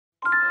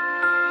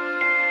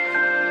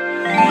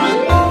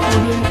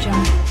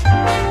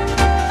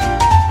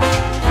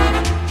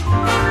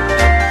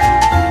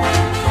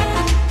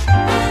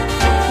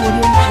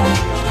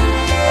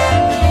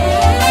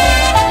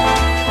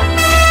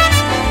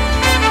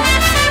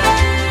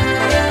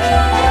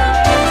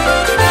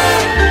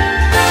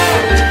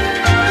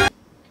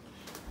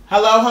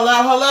Hello,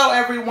 hello, hello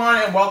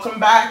everyone, and welcome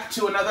back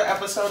to another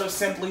episode of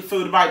Simply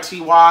Food by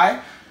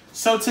TY.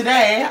 So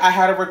today I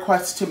had a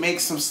request to make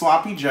some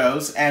sloppy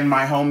joes and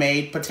my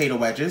homemade potato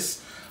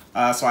wedges.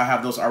 So I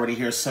have those already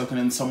here soaking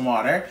in some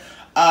water.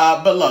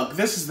 But look,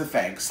 this is the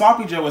thing.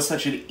 Sloppy joe is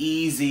such an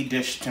easy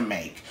dish to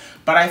make.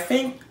 But I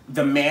think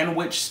the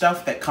man-witch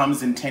stuff that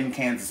comes in tin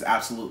cans is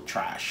absolute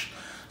trash.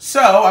 So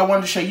I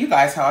wanted to show you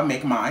guys how I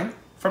make mine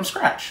from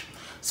scratch.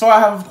 So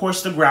I have, of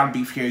course, the ground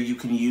beef here. You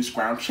can use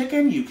ground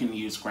chicken, you can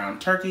use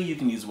ground turkey, you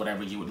can use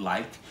whatever you would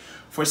like.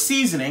 For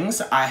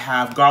seasonings, I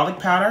have garlic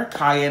powder,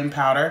 cayenne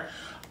powder,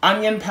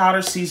 onion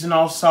powder,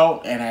 seasonal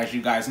salt, and as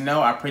you guys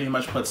know, I pretty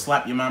much put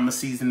slap your mama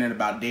seasoning in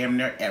about damn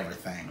near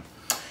everything.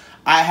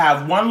 I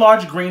have one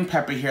large green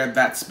pepper here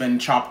that's been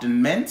chopped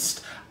and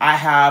minced. I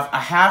have a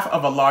half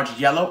of a large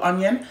yellow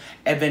onion,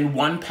 and then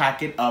one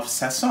packet of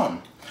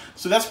sazon.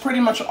 So that's pretty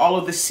much all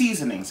of the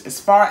seasonings. As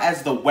far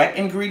as the wet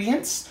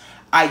ingredients,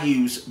 I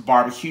use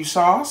barbecue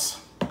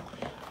sauce,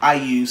 I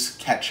use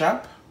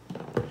ketchup,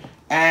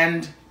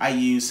 and I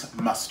use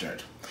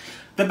mustard.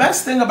 The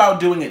best thing about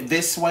doing it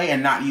this way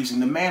and not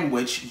using the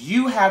man-witch,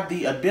 you have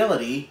the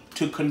ability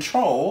to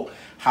control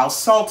how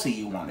salty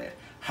you want it,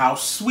 how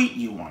sweet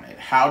you want it,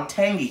 how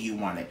tangy you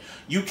want it.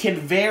 You can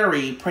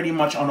vary pretty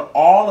much on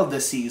all of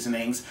the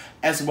seasonings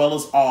as well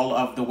as all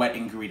of the wet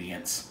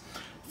ingredients.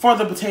 For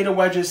the potato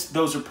wedges,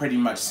 those are pretty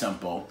much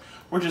simple.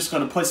 We're just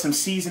going to put some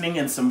seasoning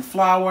and some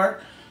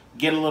flour,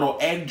 get a little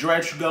egg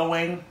dredge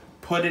going,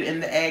 put it in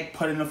the egg,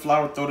 put it in the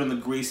flour, throw it in the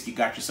grease, you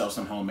got yourself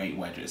some homemade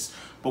wedges.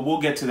 But we'll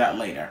get to that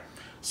later.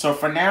 So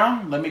for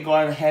now, let me go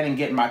ahead and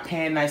get my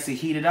pan nicely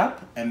heated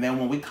up, and then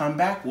when we come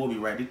back, we'll be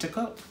ready to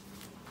cook.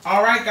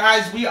 Alright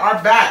guys, we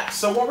are back.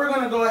 So what we're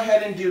going to go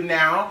ahead and do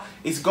now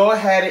is go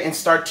ahead and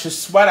start to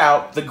sweat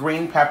out the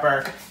green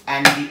pepper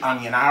and the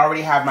onion. I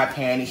already have my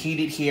pan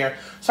heated here.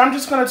 So I'm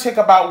just going to take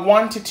about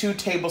 1 to 2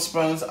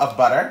 tablespoons of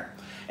butter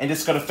and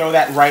just going to throw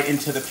that right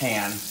into the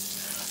pan.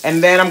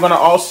 And then I'm going to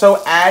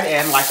also add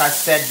in, like I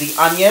said, the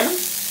onion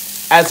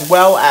as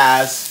well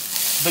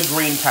as the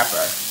green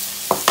pepper.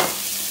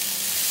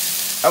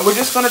 And we're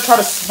just going to try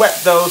to sweat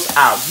those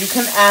out. You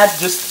can add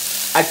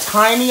just a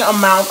tiny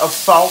amount of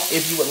salt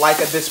if you would like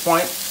at this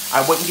point.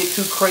 I wouldn't get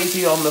too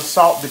crazy on the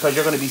salt because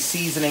you're going to be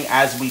seasoning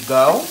as we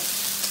go.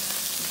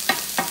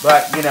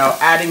 But, you know,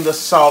 adding the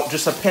salt,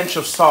 just a pinch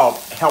of salt,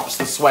 helps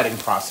the sweating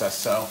process.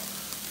 So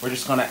we're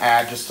just going to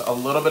add just a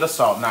little bit of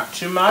salt, not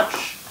too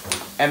much.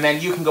 And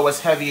then you can go as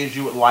heavy as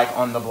you would like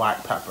on the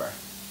black pepper.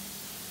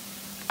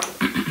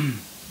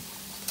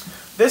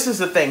 This is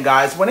the thing,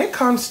 guys. When it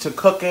comes to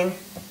cooking,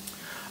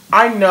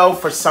 I know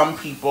for some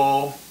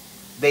people,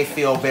 they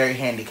feel very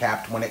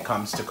handicapped when it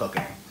comes to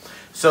cooking.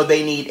 So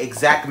they need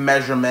exact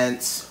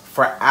measurements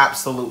for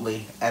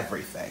absolutely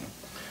everything.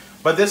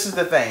 But this is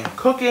the thing.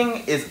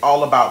 Cooking is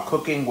all about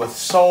cooking with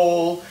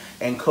soul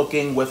and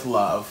cooking with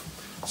love.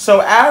 So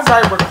as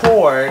I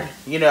record,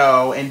 you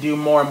know, and do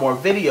more and more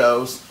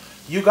videos,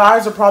 you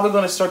guys are probably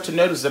going to start to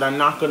notice that I'm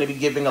not going to be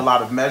giving a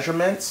lot of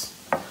measurements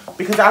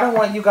because I don't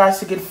want you guys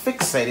to get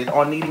fixated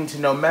on needing to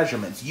know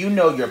measurements. You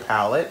know your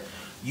palate.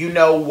 You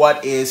know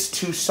what is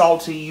too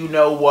salty. You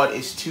know what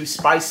is too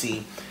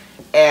spicy.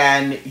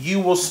 And you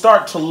will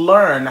start to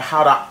learn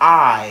how to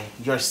eye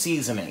your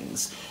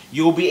seasonings.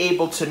 You'll be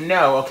able to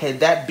know, okay,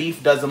 that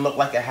beef doesn't look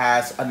like it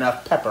has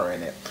enough pepper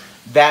in it.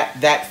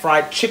 That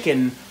fried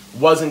chicken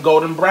wasn't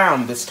golden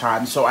brown this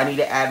time, so I need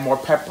to add more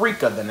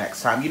paprika the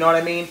next time. You know what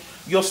I mean?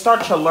 You'll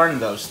start to learn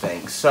those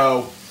things.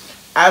 So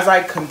as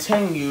I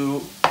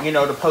continue, you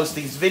know, to post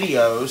these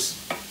videos,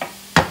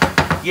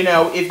 you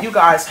know, if you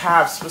guys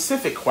have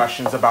specific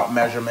questions about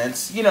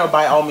measurements, you know,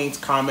 by all means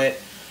comment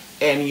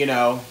and, you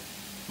know,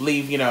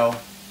 leave, you know,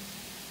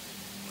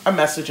 a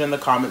message in the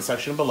comment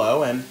section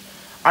below. And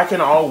I can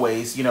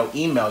always, you know,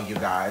 email you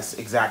guys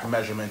exact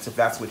measurements if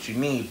that's what you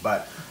need.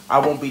 But I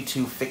won't be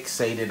too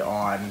fixated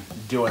on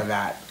doing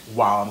that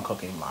while I'm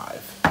cooking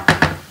live.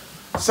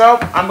 So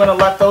I'm going to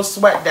let those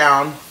sweat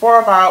down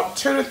for about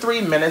 2 to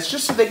 3 minutes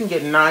just so they can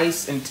get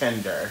nice and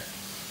tender.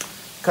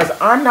 Because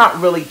I'm not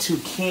really too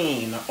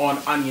keen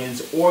on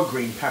onions or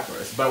green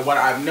peppers. But what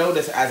I've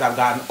noticed as I've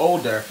gotten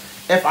older,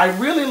 if I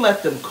really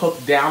let them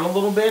cook down a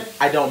little bit,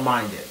 I don't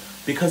mind it.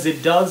 Because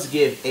it does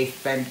give a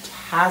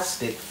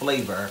fantastic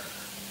flavor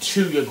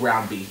to your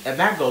ground beef. And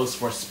that goes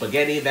for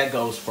spaghetti, that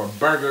goes for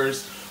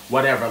burgers,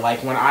 whatever.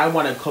 Like when I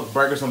want to cook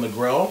burgers on the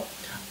grill,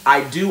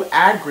 I do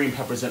add green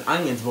peppers and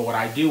onions, but what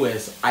I do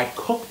is I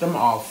cook them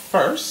all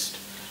first,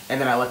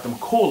 and then I let them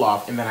cool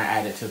off, and then I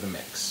add it to the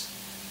mix.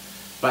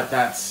 But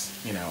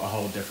that's, you know, a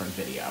whole different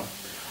video.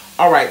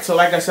 Alright, so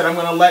like I said, I'm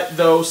going to let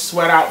those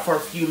sweat out for a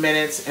few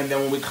minutes, and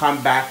then when we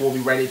come back, we'll be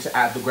ready to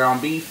add the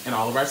ground beef and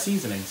all of our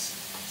seasonings.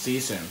 See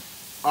you soon.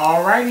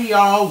 Alrighty,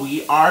 y'all,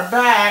 we are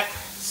back.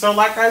 So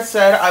like I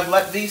said, I've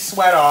let these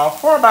sweat off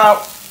for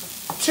about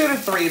 2 to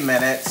 3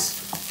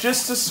 minutes.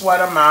 Just to sweat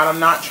them out. I'm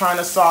not trying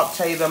to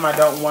saute them. I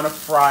don't want to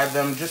fry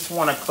them. Just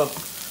want to cook,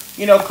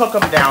 you know, cook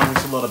them down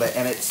just a little bit.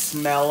 And it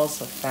smells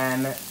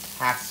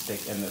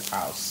fantastic in this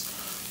house.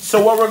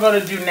 So what we're going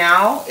to do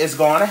now is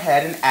go on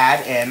ahead and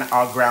add in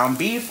our ground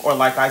beef, or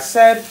like I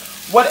said,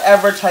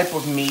 whatever type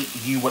of meat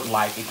you would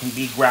like. It can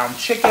be ground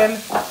chicken,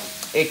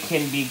 it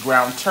can be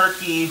ground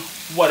turkey,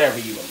 whatever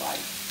you would like.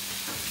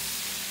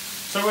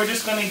 So we're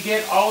just going to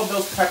get all of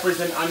those peppers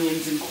and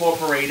onions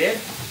incorporated.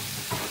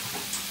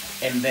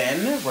 And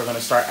then we're going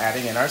to start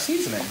adding in our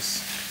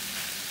seasonings.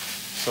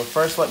 So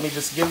first, let me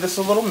just give this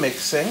a little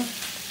mixing.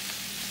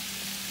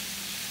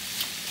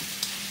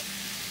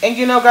 And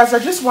you know, guys, I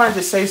just wanted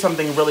to say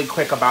something really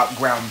quick about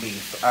ground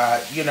beef.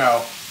 You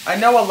know, I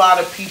know a lot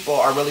of people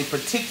are really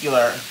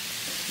particular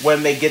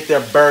when they get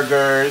their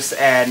burgers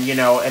and, you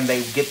know, and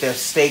they get their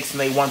steaks and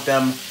they want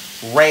them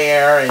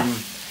rare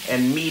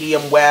and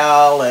medium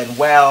well,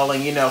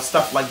 and you know,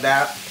 stuff like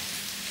that.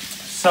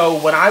 So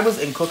when I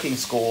was in cooking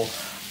school,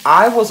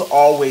 I was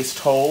always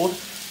told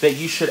that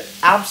you should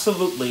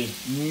absolutely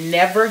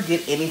never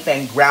get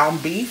anything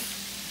ground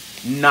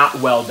beef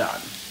not well done.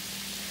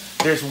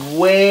 There's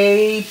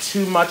way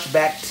too much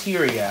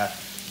bacteria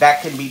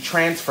that can be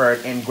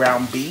transferred in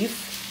ground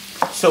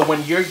beef. So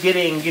when you're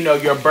getting, you know,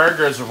 your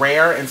burgers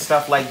rare and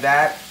stuff like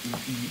that,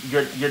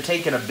 you're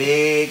taking a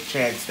big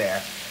chance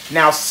there.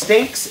 Now,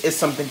 steaks is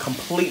something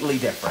completely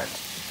different.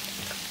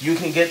 You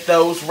can get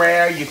those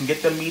rare, you can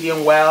get them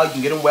medium well, you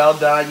can get them well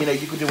done, you know,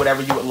 you can do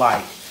whatever you would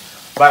like.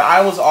 But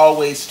I was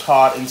always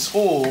taught in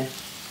school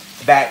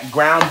that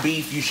ground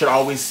beef you should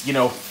always, you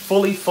know,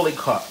 fully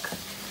cook.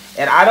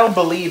 And I don't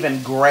believe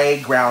in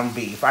gray ground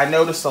beef. I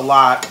notice a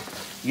lot,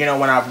 you know,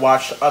 when I've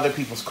watched other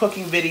people's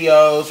cooking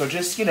videos or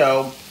just, you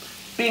know,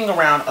 being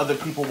around other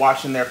people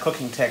watching their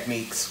cooking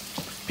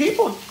techniques,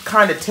 people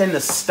kind of tend to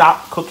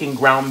stop cooking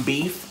ground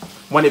beef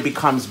when it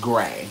becomes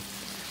gray.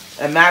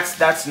 And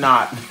that's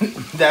not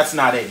that's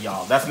not it,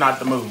 y'all. That's not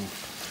the move.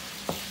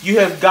 You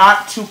have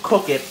got to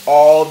cook it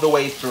all the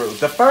way through.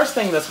 The first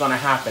thing that's going to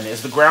happen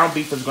is the ground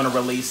beef is going to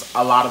release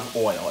a lot of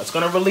oil. It's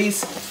going to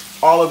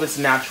release all of its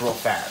natural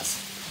fats.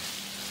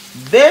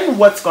 Then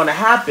what's going to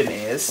happen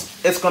is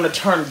it's going to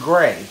turn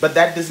gray. But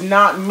that does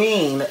not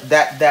mean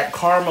that that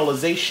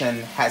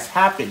caramelization has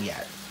happened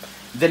yet.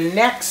 The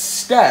next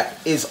step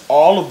is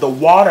all of the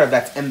water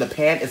that's in the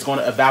pan is going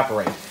to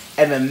evaporate.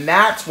 And then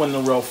that's when the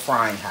real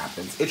frying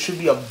happens. It should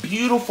be a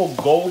beautiful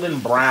golden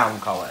brown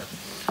color.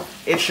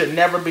 It should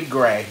never be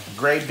gray.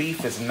 Gray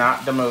beef is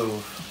not the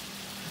move.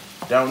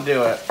 Don't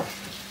do it.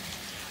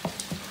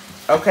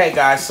 Okay,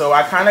 guys, so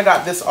I kind of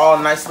got this all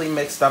nicely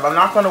mixed up. I'm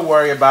not going to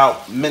worry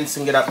about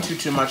mincing it up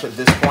too much at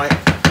this point,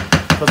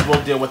 because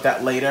we'll deal with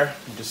that later.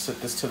 Just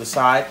set this to the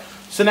side.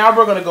 So now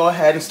we're going to go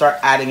ahead and start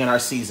adding in our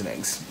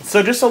seasonings.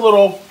 So just a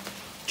little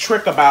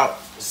trick about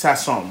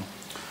sazon.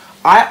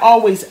 I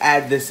always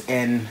add this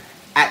in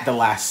at the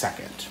last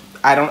second.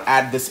 I don't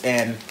add this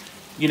in,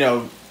 you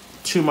know,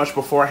 too much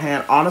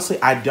beforehand. Honestly,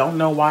 I don't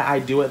know why I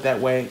do it that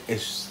way.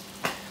 It's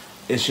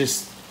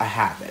just a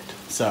habit.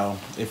 So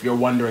if you're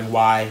wondering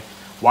why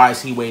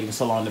is he waiting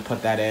so long to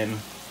put that in,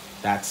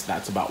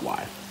 that's about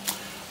why.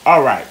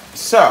 All right,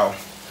 so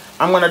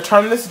I'm going to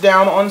turn this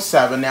down on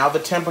 7. Now the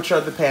temperature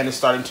of the pan is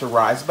starting to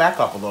rise back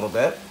up a little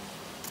bit.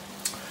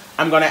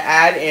 I'm going to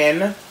add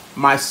in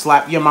my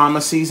Slap Your Mama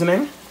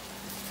seasoning.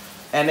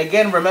 And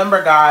again,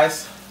 remember,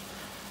 guys,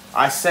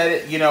 I said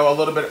it, you know, a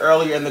little bit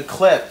earlier in the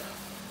clip.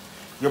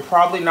 You're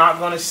probably not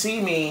going to see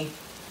me,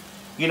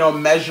 you know,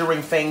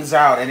 measuring things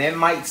out. And it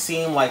might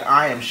seem like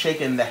I am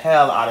shaking the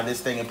hell out of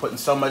this thing and putting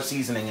so much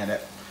seasoning in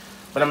it.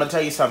 But I'm going to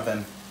tell you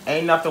something.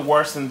 Ain't nothing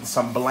worse than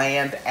some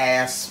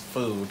bland-ass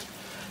food.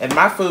 And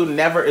my food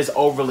never is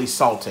overly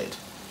salted.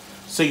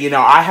 So, you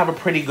know, I have a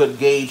pretty good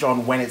gauge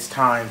on when it's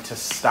time to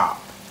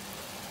stop.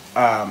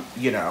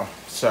 You know,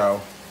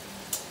 so.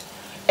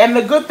 And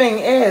the good thing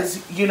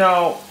is, you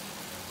know,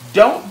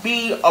 don't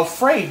be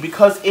afraid,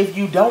 because if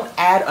you don't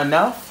add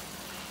enough,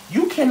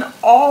 you can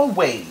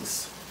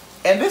always,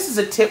 and this is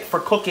a tip for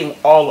cooking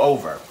all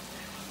over,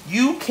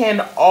 you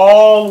can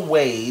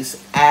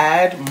always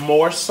add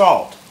more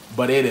salt,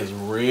 but it is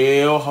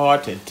real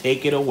hard to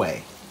take it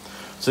away.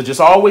 So just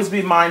always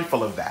be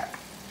mindful of that.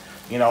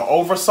 You know,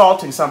 over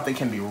salting something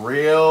can be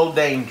real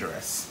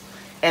dangerous.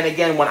 And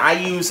again, when I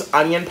use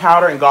onion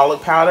powder and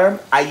garlic powder,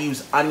 I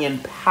use onion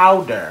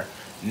powder,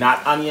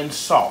 not onion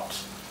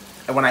salt.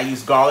 And when I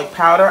use garlic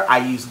powder, I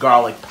use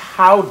garlic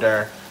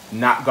powder,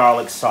 not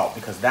garlic salt,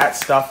 because that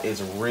stuff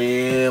is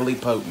really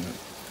potent.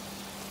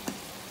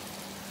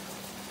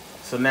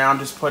 So now I'm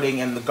just putting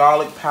in the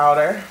garlic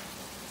powder.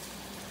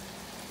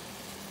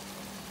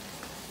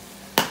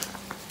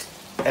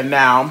 And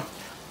now,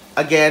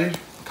 again,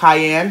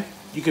 cayenne,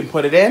 you can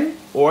put it in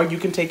or you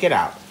can take it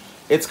out.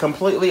 It's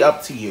completely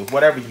up to you,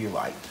 whatever you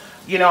like.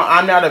 You know,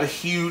 I'm not a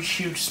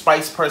huge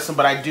spice person,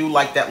 but I do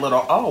like that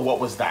little, oh, what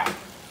was that?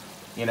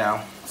 You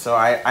know, so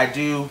I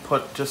do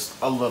put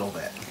just a little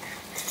bit.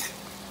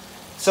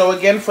 So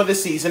again, for the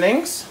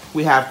seasonings,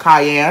 we have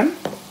cayenne,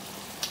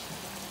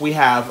 we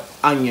have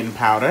onion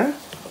powder,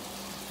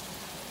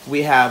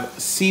 we have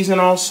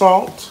seasonal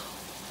salt,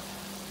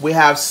 we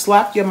have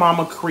Slap Your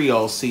Mama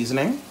Creole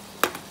seasoning,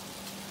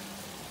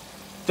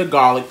 the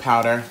garlic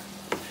powder,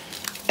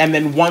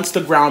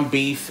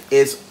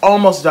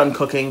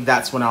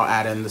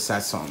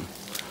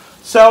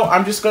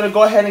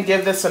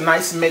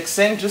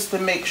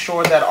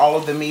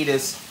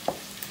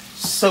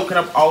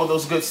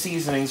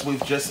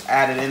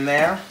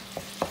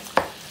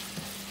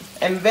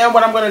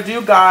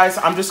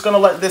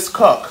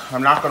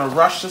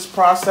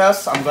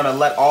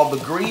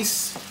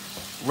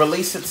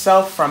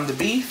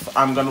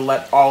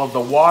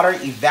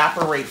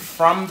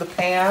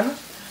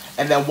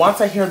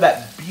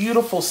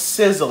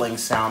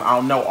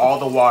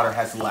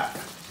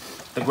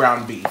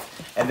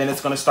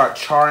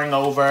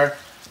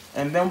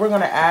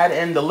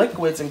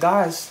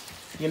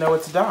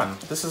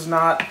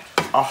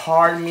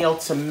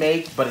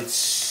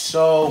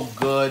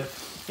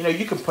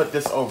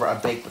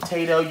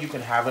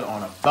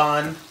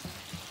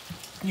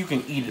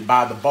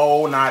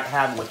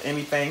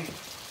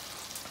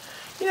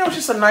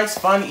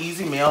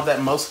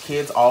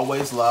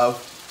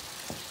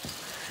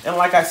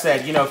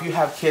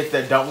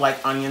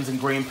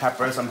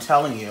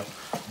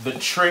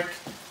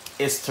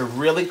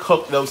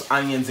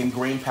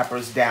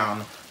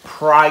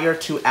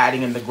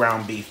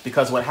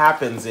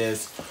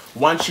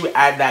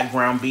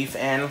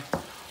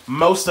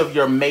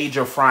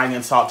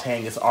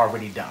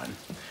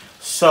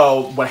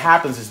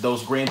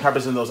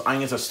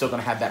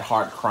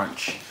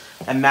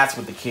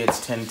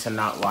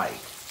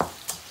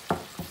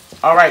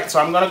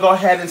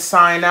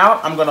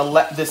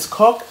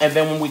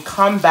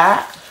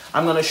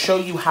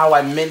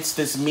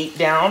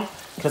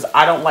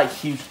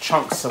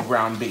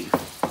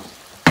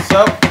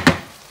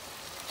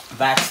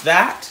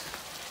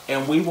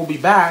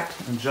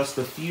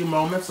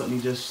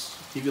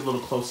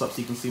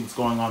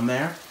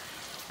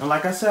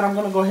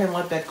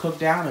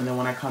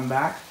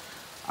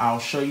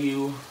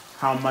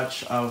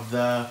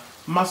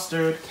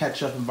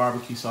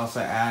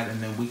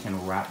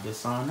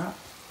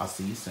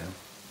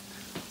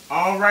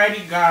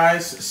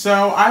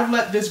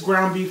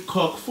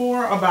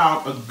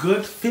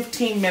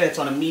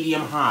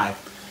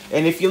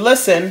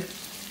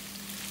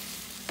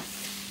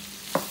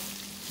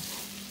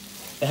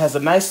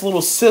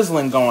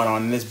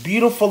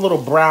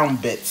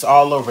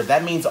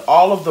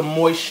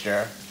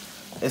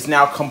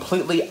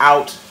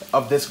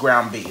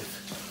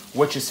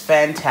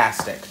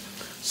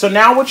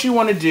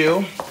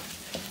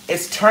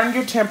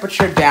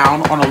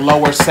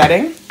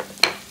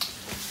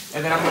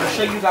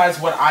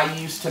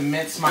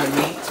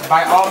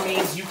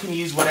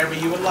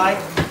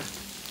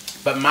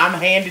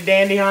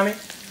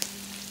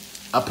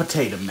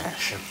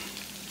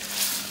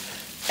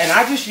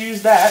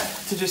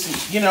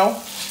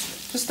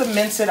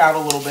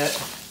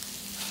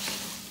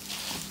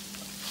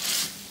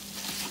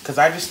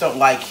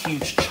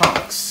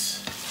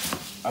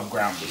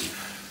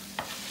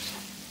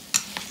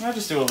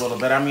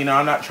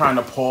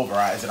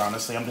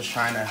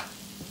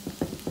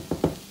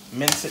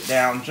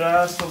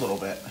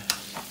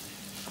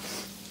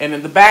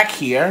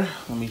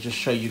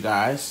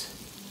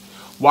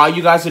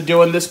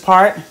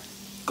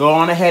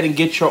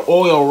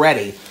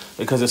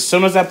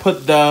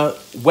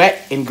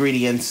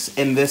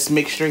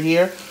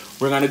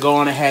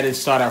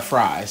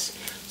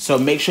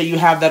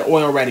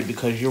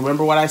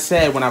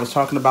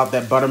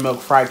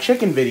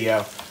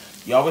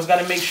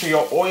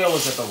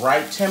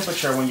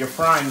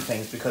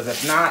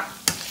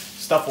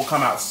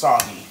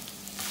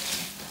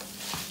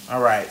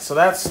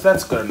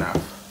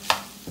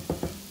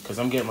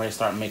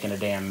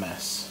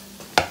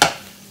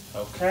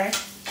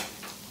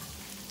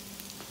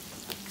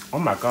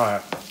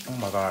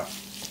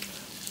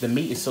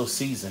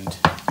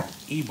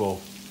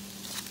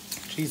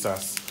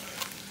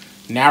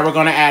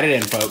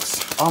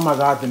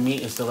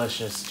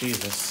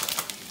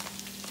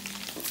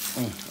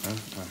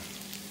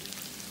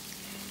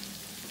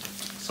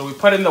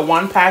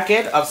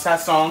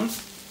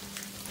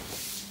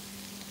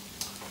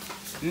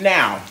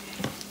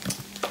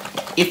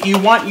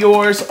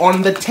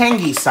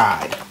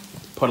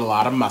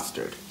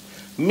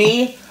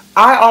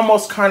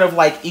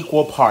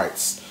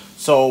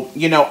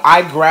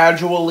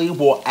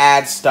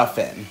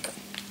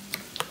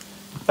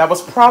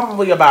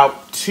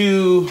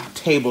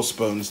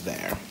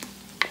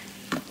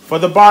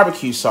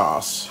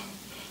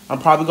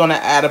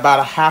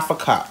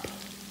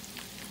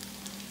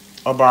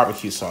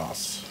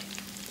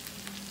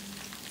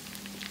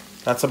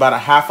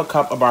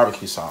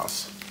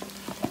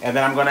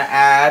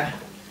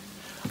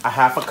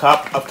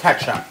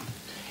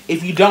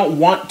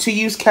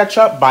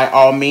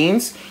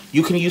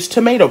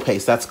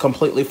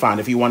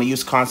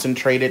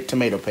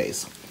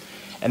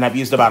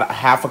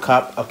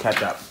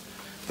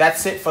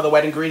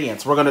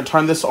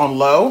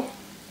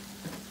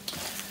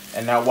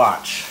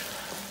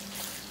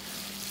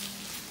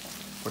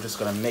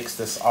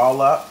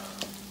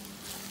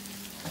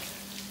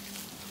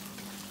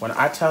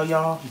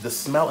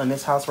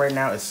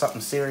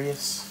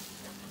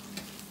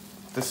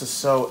 This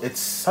is it's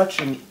such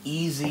an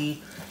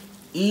easy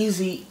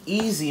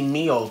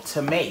meal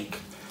to make.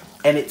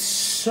 And it's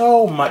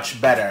so much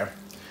better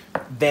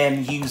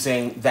than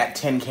using that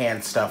tin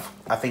can stuff.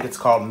 I think it's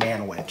called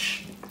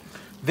Manwich.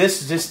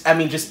 This just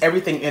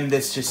everything in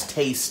this just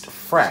tastes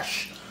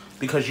fresh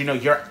because, you know,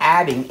 you're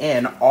adding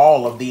in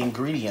all of the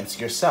ingredients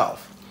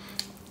yourself.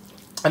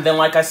 And then,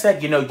 like I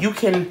said, you know, you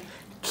can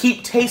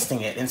keep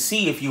tasting it and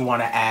see if you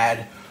want to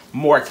add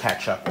more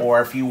ketchup,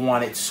 or if you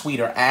want it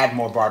sweeter, add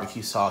more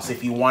barbecue sauce.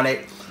 If you want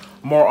it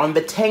more on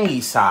the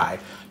tangy side,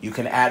 you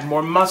can add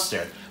more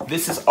mustard.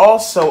 This is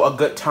also a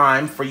good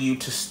time for you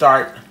to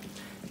start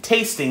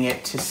tasting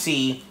it to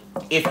see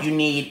if you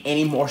need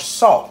any more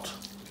salt.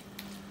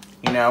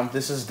 You know,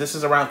 this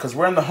is around, because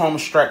we're in the home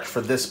stretch for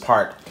this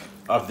part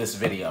of this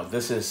video.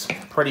 This is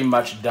pretty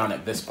much done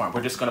at this point.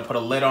 We're just gonna put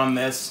a lid on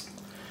this,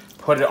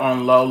 put it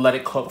on low, let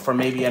it cook for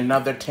maybe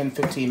another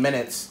 10-15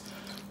 minutes.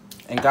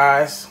 And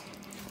guys,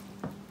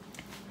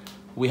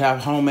 we have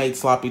homemade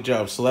sloppy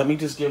joe. So let me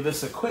just give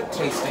this a quick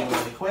tasting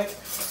really quick,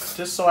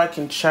 just so I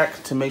can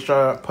check to make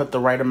sure I put the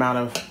right amount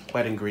of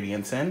wet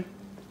ingredients in.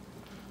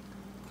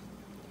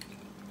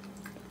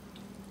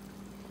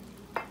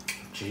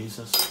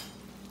 Jesus.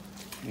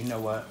 You know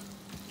what?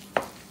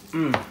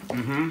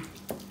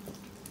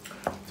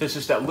 This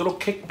is that little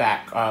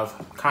kickback of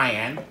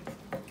cayenne.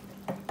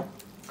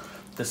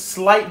 The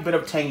slight bit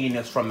of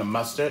tanginess from the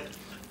mustard.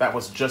 That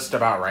was just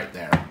about right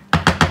there.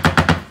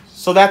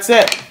 So that's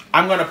it.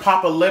 I'm gonna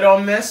pop a lid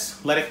on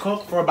this, let it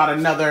cook for about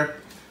another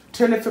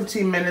 10 to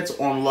 15 minutes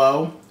on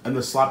low, and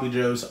the sloppy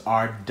joes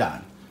are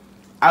done.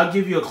 I'll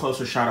give you a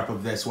closer shot up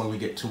of this when we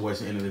get towards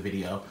the end of the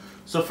video.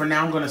 So for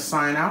now, I'm gonna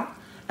sign out,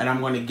 and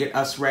I'm gonna get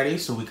us ready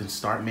so we can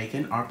start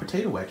making our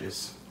potato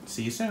wedges.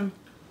 See you soon.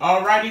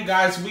 Alrighty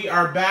guys, we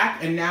are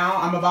back, and now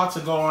I'm about to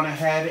go on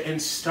ahead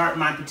and start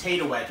my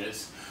potato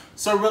wedges.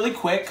 So really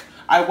quick,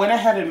 I went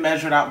ahead and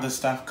measured out this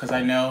stuff because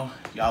I know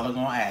y'all are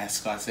gonna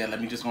ask. So I said, let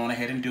me just go on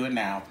ahead and do it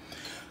now.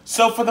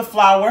 So for the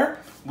flour,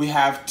 we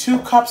have 2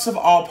 cups of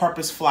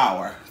all-purpose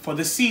flour. For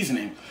the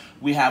seasoning,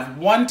 we have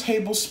 1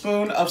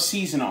 tablespoon of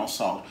seasonal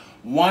salt,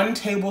 1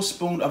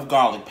 tablespoon of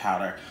garlic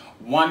powder,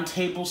 1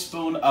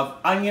 tablespoon of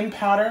onion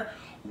powder,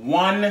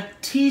 1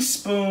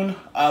 teaspoon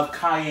of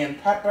cayenne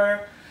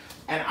pepper,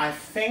 and I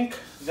think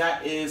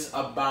that is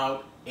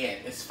about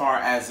it as far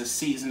as the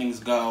seasonings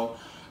go.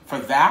 For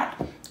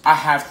that, I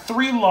have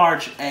 3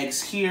 large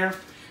eggs here.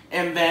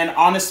 And then,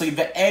 honestly,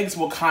 the eggs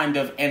will kind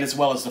of, and as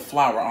well as the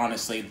flour,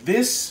 honestly,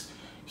 this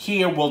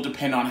here will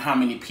depend on how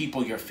many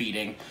people you're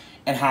feeding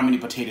and how many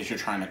potatoes you're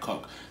trying to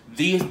cook.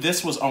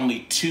 This was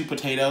only 2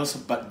 potatoes,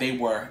 but they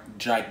were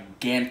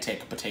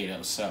gigantic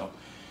potatoes, so,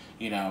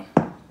 you know.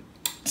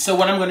 So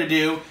what I'm gonna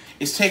do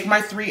is take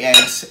my 3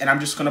 eggs, and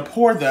I'm just gonna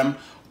pour them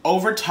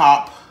over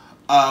top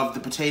of the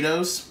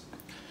potatoes.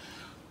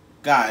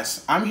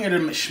 Guys, I'm here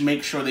to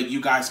make sure that you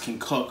guys can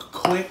cook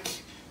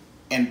quick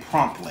and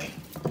promptly.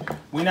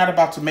 We're not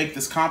about to make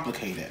this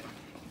complicated.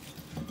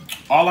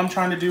 All I'm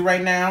trying to do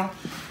right now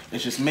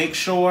is just make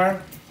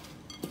sure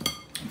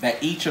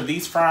that each of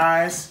these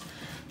fries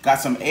got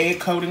some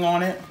egg coating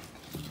on it,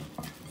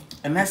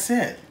 and that's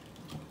it.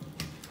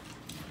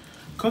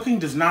 Cooking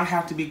does not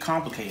have to be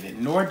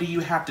complicated, nor do you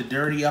have to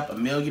dirty up a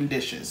million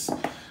dishes.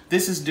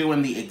 This is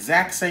doing the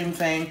exact same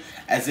thing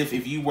as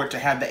if you were to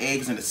have the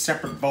eggs in a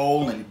separate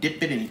bowl and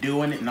dip it and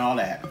doing it and all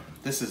that.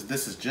 This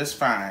is just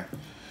fine.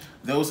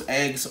 Those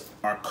eggs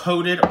are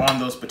coated on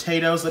those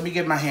potatoes. Let me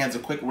give my hands a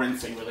quick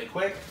rinsing really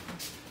quick.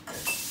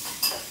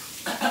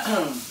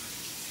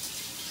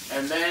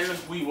 And then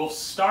we will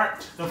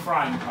start the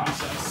frying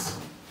process.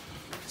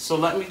 So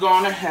let me go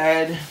on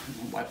ahead,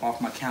 wipe off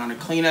my counter.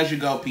 Clean as you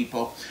go,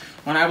 people.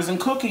 When I was in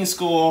cooking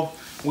school,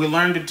 we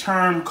learned a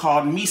term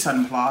called mise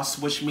en place,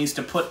 which means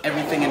to put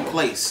everything in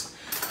place.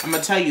 I'm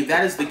gonna tell you,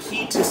 that is the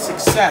key to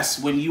success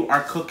when you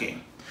are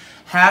cooking.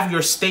 Have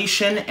your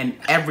station and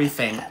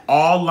everything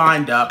all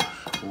lined up,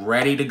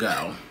 ready to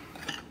go.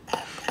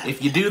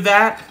 If you do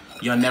that,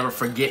 you'll never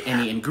forget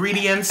any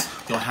ingredients.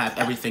 You'll have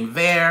everything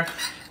there.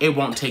 It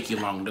won't take you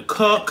long to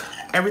cook.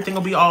 Everything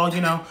will be all,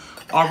 you know,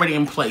 already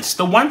in place.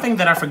 The one thing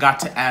that I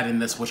forgot to add in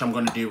this, which I'm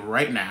gonna do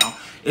right now,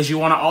 is you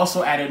wanna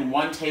also add in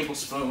 1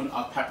 tablespoon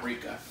of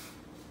paprika.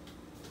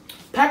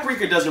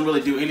 Paprika doesn't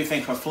really do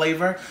anything for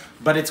flavor,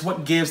 but it's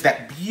what gives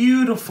that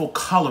beautiful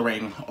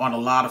coloring on a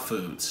lot of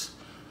foods.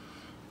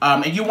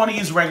 And you want to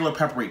use regular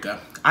paprika.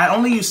 I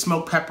only use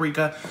smoked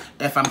paprika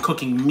if I'm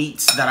cooking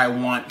meats that I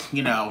want,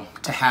 you know,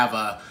 to have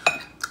a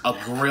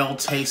grill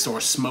taste or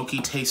a smoky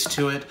taste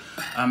to it.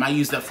 I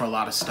use that for a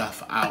lot of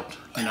stuff out,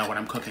 you know, when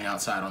I'm cooking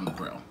outside on the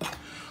grill.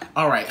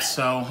 All right,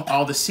 so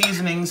all the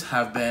seasonings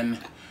have been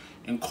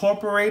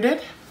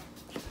incorporated.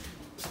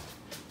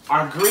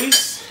 Our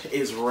grease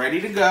is ready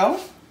to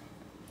go.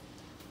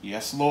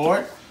 Yes,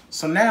 Lord.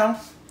 So now,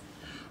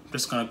 I'm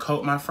just gonna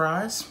coat my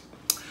fries.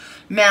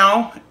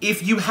 Now,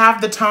 if you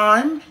have the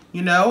time,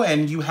 you know,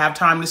 and you have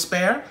time to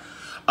spare,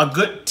 a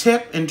good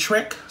tip and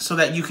trick so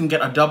that you can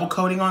get a double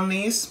coating on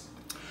these,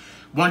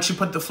 Once you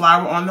put the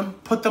flour on them,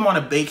 put them on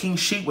a baking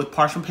sheet with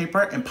parchment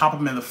paper and pop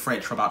them in the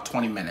fridge for about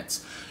 20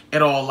 minutes.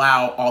 It'll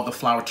allow all the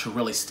flour to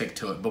really stick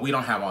to it, but we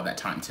don't have all that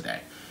time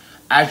today.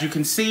 As you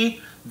can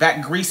see,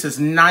 that grease is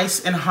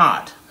nice and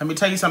hot. Let me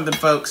tell you something,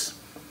 folks.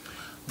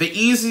 The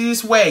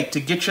easiest way to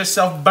get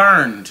yourself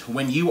burned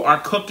when you are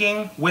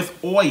cooking with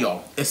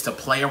oil is to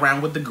play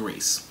around with the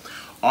grease.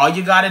 All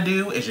you gotta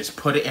do is just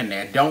put it in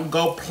there. Don't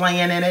go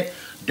playing in it.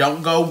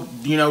 Don't go,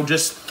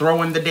 just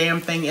throwing the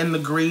damn thing in the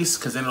grease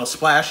because then it'll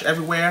splash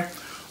everywhere.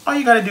 All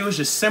you gotta do is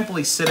just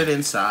simply sit it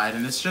inside,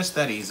 and it's just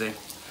that easy.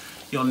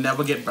 You'll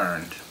never get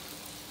burned.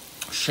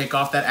 Shake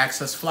off that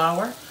excess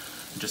flour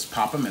and just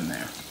pop them in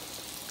there.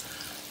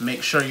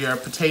 Make sure your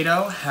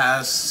potato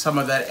has some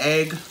of that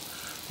egg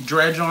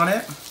dredge on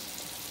it.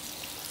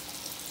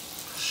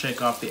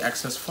 Shake off the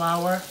excess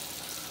flour,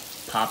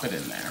 pop it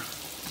in there.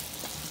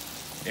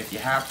 If you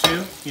have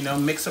to,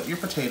 mix up your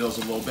potatoes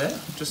a little bit,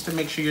 just to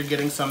make sure you're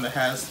getting some that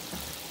has,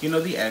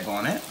 the egg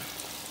on it.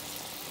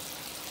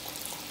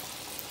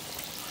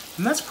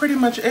 And that's pretty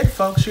much it,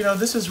 folks.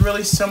 This is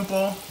really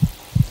simple.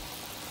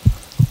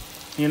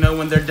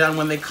 When they're done,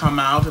 when they come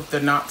out, if they're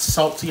not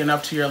salty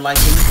enough to your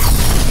liking.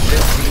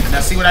 Now,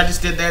 see what I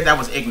just did there? That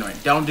was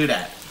ignorant. Don't do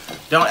that.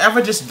 Don't ever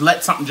just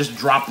let something just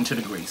drop into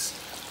the grease.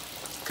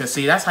 Because,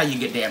 see, that's how you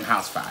get damn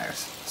house fires.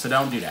 So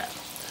don't do that.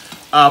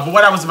 But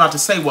what I was about to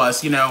say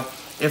was,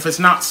 if it's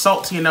not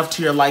salty enough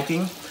to your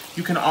liking,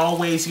 you can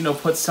always,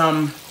 put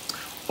some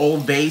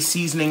Old Bay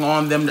seasoning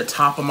on them to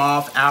top them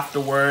off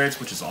afterwards,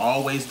 which is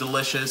always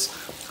delicious.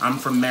 I'm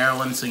from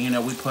Maryland, so,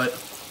 we put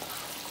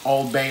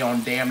Old Bay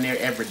on damn near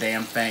every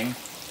damn thing.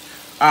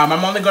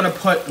 I'm only going to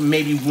put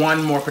maybe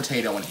one more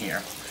potato in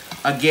here.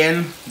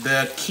 Again,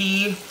 the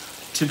key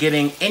to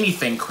getting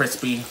anything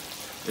crispy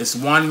is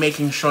 1,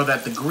 making sure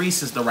that the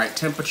grease is the right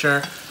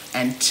temperature,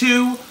 and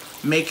 2,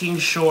 making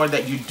sure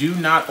that you do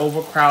not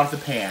overcrowd the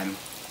pan.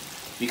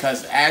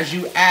 Because as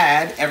you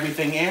add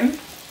everything in,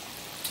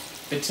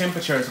 the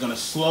temperature is going to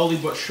slowly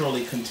but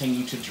surely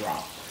continue to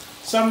drop.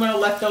 So I'm going to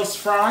let those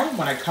fry.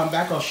 When I come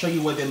back, I'll show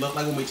you what they look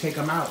like when we take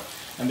them out.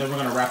 And then we're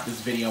going to wrap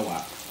this video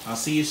up. I'll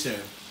see you soon.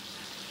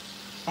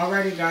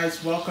 Alrighty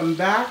guys, welcome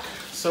back.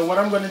 So what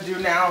I'm going to do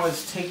now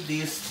is take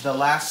the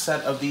last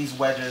set of these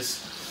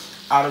wedges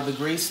out of the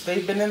grease.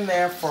 They've been in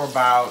there for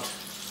about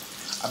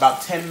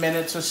 10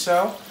 minutes or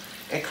so.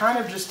 It kind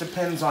of just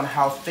depends on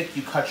how thick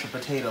you cut your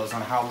potatoes,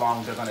 on how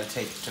long they're going to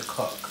take to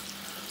cook.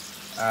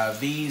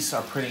 These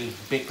are pretty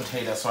big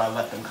potatoes, so I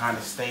let them kind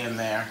of stay in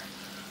there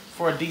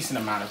for a decent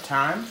amount of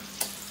time.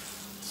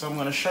 So I'm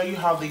going to show you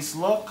how these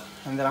look,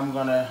 and then I'm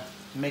going to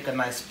make a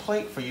nice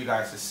plate for you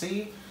guys to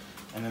see,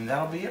 and then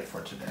that'll be it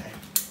for today.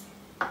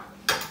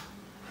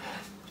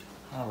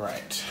 All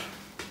right.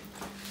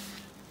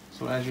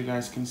 So as you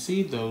guys can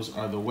see, those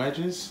are the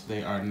wedges.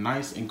 They are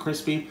nice and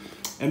crispy.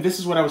 And this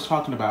is what I was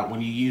talking about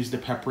when you use the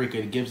paprika.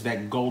 It gives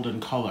that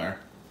golden color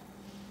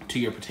to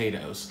your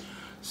potatoes.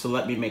 So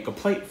let me make a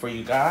plate for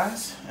you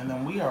guys, and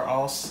then we are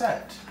all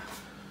set.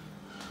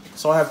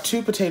 So I have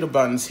 2 potato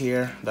buns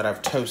here that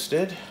I've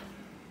toasted.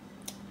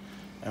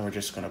 And we're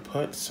just gonna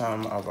put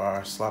some of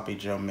our sloppy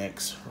Joe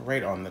mix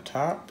right on the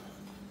top.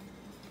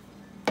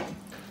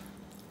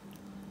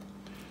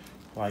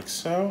 Like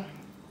so.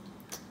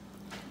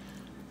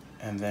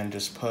 And then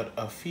just put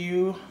a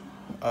few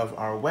of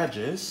our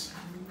wedges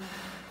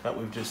that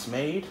we've just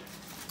made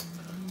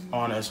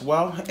on as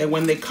well. And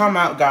when they come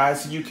out,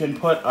 guys, you can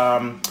put,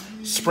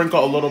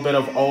 sprinkle a little bit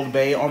of Old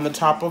Bay on the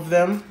top of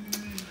them,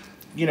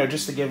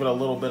 just to give it a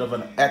little bit of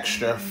an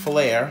extra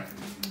flair.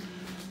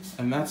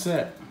 And that's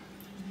it.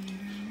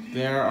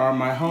 There are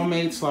my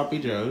homemade sloppy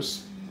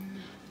joes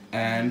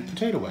and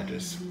potato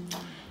wedges.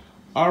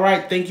 All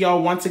right, thank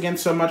y'all once again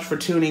so much for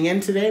tuning in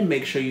today.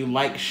 Make sure you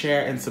like,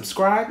 share, and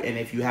subscribe. And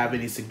if you have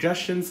any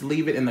suggestions,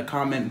 leave it in the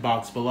comment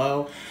box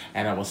below.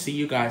 And I will see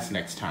you guys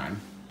next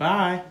time.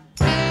 Bye.